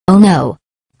Oh no!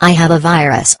 I have a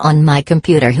virus on my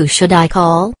computer. Who should I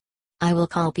call? I will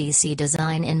call PC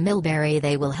Design in Millbury.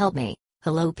 They will help me.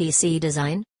 Hello PC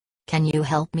Design? Can you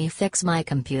help me fix my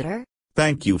computer?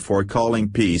 Thank you for calling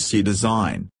PC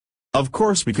Design. Of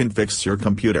course we can fix your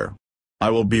computer.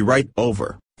 I will be right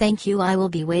over. Thank you, I will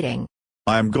be waiting.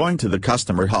 I am going to the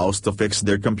customer house to fix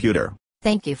their computer.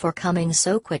 Thank you for coming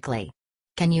so quickly.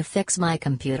 Can you fix my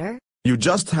computer? You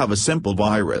just have a simple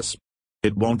virus.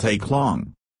 It won't take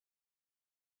long.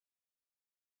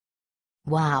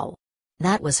 Wow.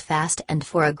 That was fast and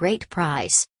for a great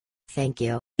price. Thank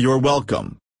you. You're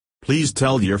welcome. Please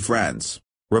tell your friends.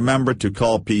 Remember to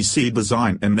call PC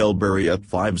Design in Millbury at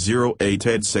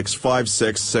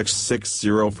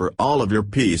 508-865-6660 for all of your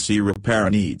PC repair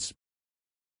needs.